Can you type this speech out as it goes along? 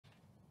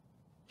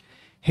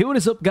Hey, what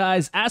is up,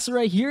 guys?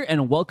 Asarai here,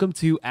 and welcome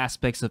to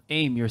Aspects of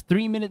Aim, your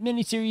 3-minute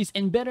mini-series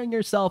in bettering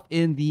yourself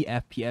in the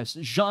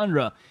FPS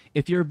genre.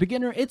 If you're a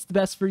beginner, it's the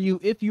best for you.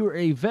 If you're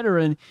a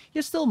veteran,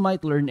 you still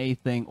might learn a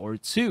thing or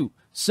two.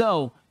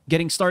 So,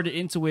 getting started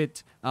into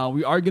it,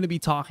 we are going to be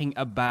talking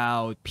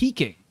about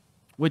peaking,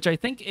 which I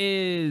think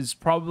is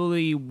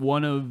probably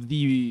one of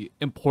the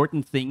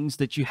important things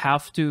that you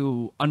have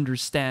to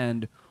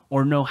understand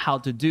or know how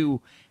to do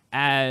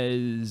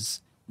as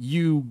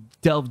you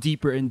delve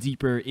deeper and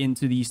deeper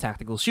into these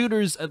tactical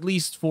shooters, at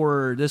least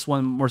for this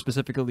one, more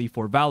specifically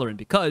for Valorant,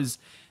 because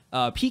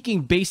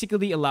peeking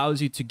basically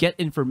allows you to get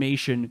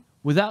information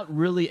without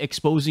really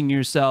exposing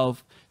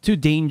yourself to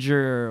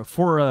danger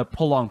for a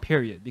prolonged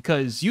period.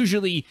 Because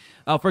usually,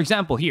 for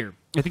example, here,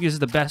 I think this is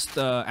the best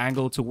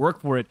angle to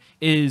work for it,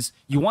 is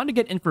you want to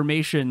get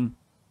information,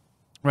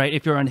 right?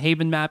 If you're on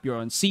Haven map, you're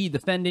on C,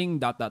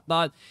 defending, ...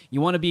 You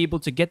want to be able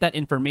to get that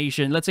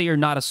information. Let's say you're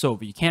not a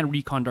Sova. You can't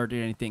recon dart or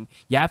anything.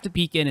 You have to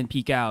peek in and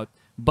peek out.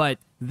 But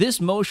this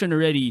motion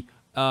already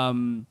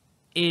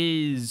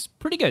is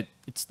pretty good.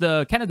 It's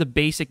the kind of the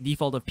basic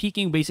default of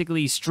peeking,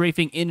 basically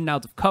strafing in and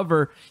out of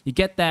cover. You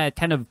get that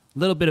kind of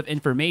little bit of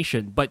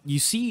information. But you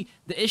see,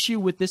 the issue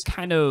with this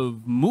kind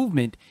of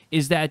movement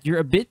is that you're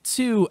a bit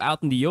too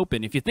out in the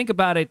open. If you think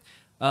about it,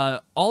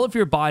 all of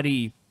your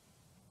body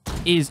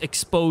is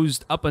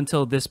exposed up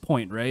until this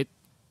point, right?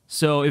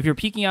 So if you're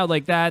peeking out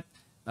like that,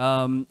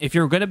 if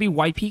you're going to be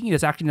white peeking,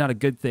 that's actually not a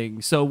good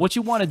thing. So what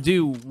you want to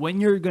do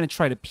when you're going to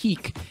try to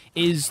peek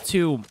is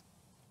to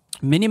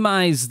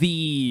minimize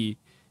the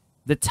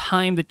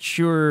time that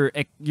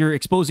you're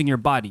exposing your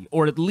body,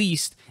 or at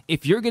least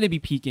if you're going to be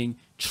peeking,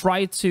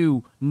 try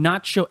to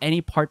not show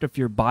any part of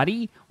your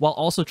body while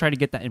also trying to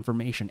get that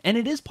information. And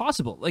it is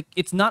possible. Like,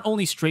 it's not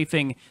only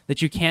strafing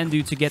that you can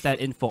do to get that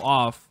info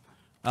off.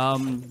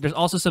 There's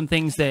also some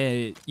things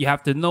that you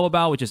have to know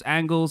about, which is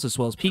angles as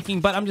well as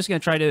peeking, but I'm just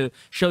going to try to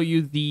show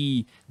you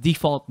the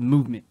default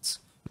movements.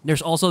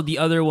 There's also the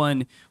other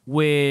one,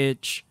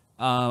 which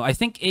I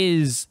think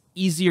is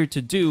easier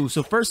to do.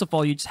 So first of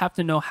all, you just have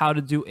to know how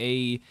to do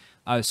a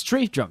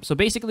strafe jump. So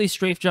basically,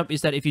 strafe jump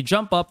is that if you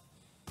jump up,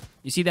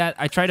 you see that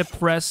I try to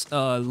press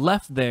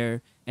left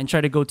there and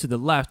try to go to the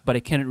left, but I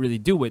can't really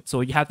do it. So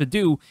what you have to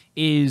do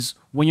is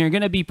when you're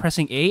going to be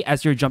pressing A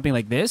as you're jumping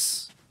like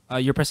this,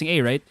 you're pressing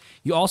A, right?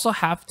 You also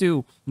have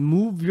to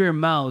move your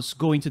mouse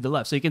going to the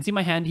left. So you can see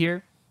my hand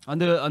here on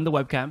the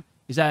webcam.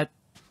 Is that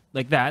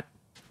like that?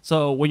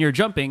 So when you're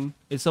jumping,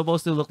 it's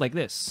supposed to look like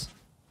this.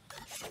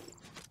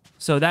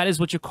 So that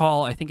is what you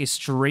call, I think, a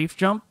strafe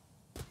jump.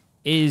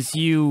 Is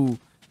you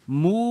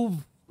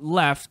move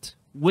left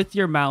with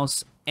your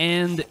mouse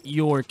and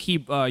your key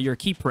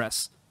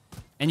press,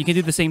 and you can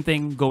do the same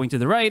thing going to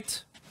the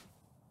right.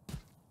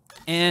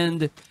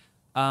 And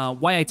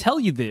why I tell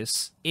you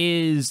this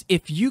is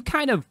if you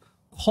kind of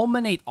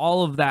culminate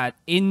all of that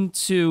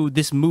into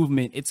this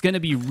movement, it's going to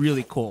be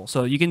really cool.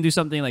 So you can do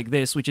something like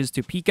this, which is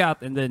to peek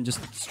out and then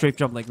just strafe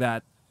jump like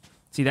that.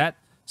 See that?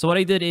 So what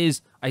I did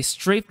is I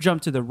strafe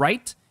jump to the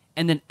right,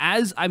 and then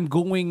as I'm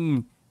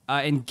going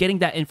and getting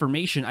that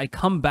information, I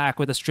come back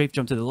with a strafe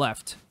jump to the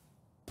left.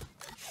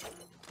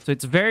 So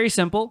it's very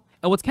simple.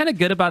 And what's kind of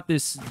good about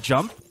this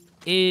jump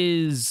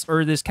is,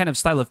 or this kind of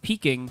style of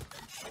peeking,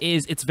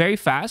 is it's very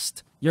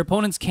fast. Your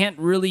opponents can't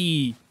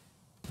really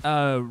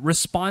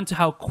respond to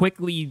how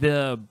quickly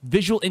the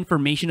visual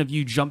information of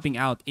you jumping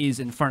out is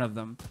in front of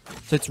them.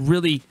 So it's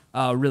really,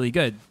 really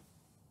good.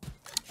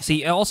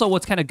 See, also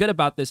what's kind of good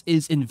about this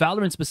is in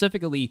Valorant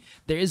specifically,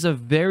 there is a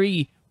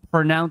very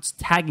pronounced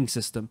tagging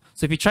system.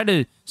 So if you try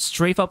to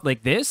strafe up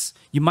like this,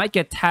 you might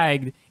get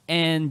tagged,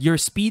 and your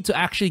speed to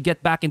actually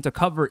get back into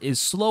cover is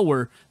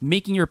slower,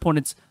 making your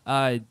opponents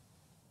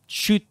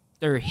shoot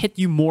or hit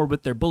you more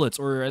with their bullets,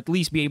 or at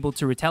least be able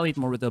to retaliate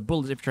more with the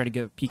bullets if you're trying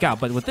to peek out.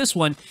 But with this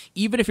one,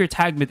 even if you're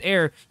tagged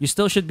mid-air, you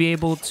still should be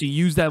able to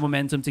use that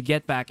momentum to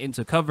get back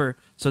into cover.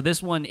 So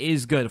this one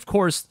is good. Of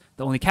course,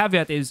 the only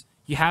caveat is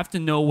you have to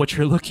know what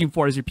you're looking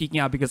for as you're peeking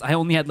out, because I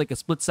only had like a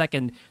split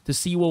second to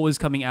see what was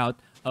coming out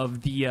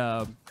of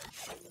the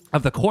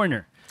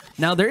corner.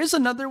 Now, there is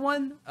another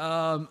one.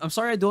 I'm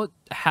sorry I don't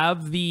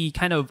have the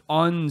kind of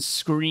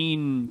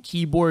on-screen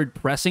keyboard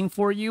pressing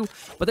for you,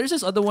 but there's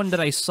this other one that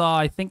I saw.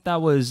 I think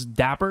that was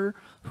Dapper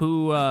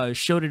who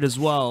showed it as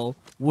well,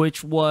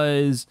 which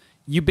was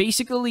you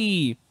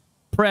basically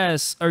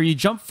press, or you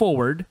jump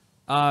forward.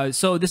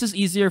 So this is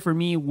easier for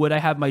me when I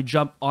have my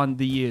jump on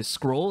the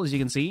scroll. As you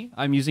can see,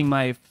 I'm using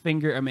my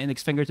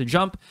index finger to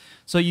jump.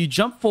 So you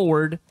jump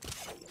forward,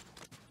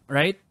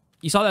 right?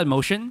 You saw that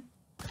motion?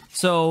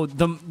 So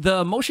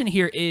the motion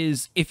here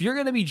is if you're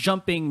going to be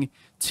jumping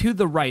to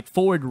the right,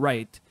 forward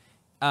right,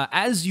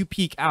 as you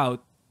peek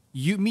out,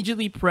 you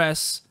immediately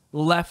press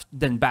left,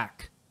 then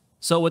back.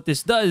 So what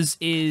this does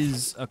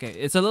is, okay,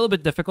 it's a little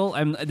bit difficult.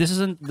 This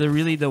isn't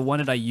really the one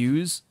that I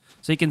use.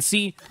 So you can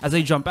see as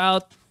I jump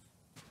out,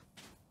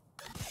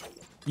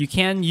 you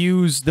can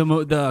use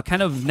the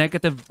kind of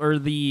negative or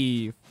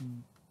the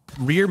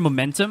rear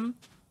momentum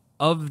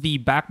of the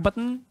back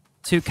button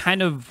to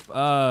kind of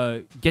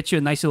get you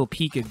a nice little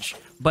peekage.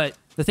 But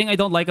the thing I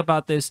don't like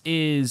about this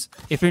is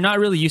if you're not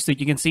really used to it,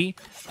 you can see,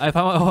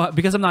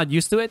 because I'm not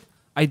used to it,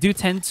 I do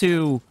tend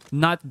to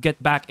not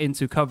get back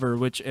into cover,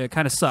 which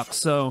kind of sucks.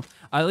 So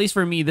at least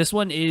for me, this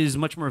one is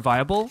much more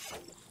viable.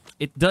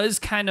 It does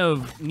kind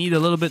of need a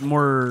little bit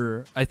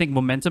more, I think,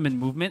 momentum and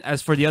movement.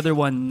 As for the other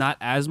one, not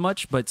as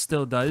much, but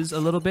still does a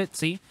little bit.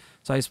 See?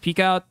 So I just peek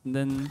out and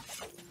then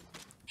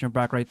jump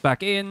right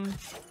back in.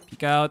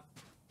 Peek out.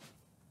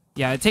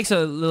 Yeah, it takes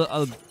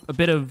a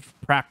bit of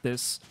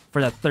practice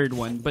for that third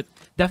one, but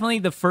definitely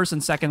the first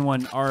and second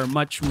one are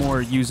much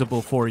more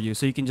usable for you.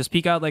 So you can just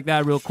peek out like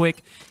that real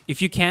quick.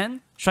 If you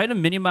can, try to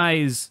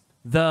minimize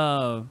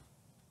the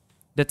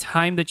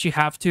time that you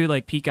have to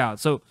like peek out.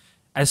 So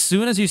as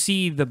soon as you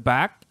see the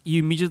back, you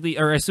immediately,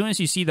 or as soon as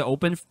you see the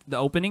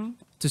opening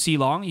to see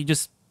long, you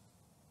just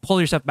pull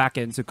yourself back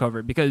into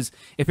cover. Because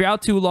if you're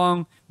out too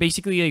long,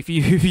 basically if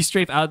you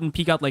strafe out and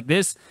peek out like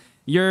this,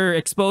 you're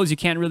exposed. You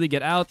can't really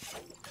get out.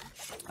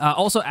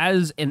 Also,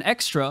 as an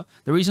extra,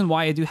 the reason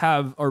why I do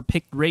have or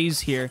picked raise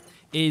here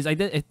is I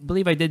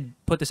believe I did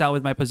put this out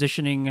with my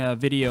positioning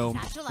video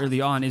early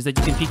on, is that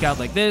you can peek out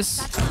like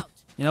this.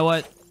 You know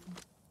what?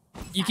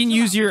 You can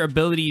use your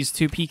abilities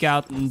to peek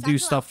out and do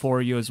stuff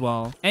for you as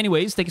well.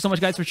 Anyways, thank you so much,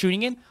 guys, for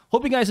tuning in.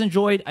 Hope you guys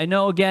enjoyed. I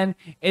know, again,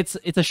 it's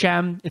a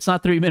sham. It's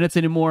not 3 minutes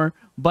anymore,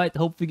 but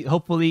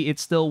hopefully it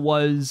still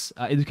was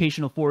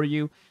educational for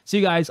you. See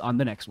you guys on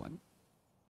the next one.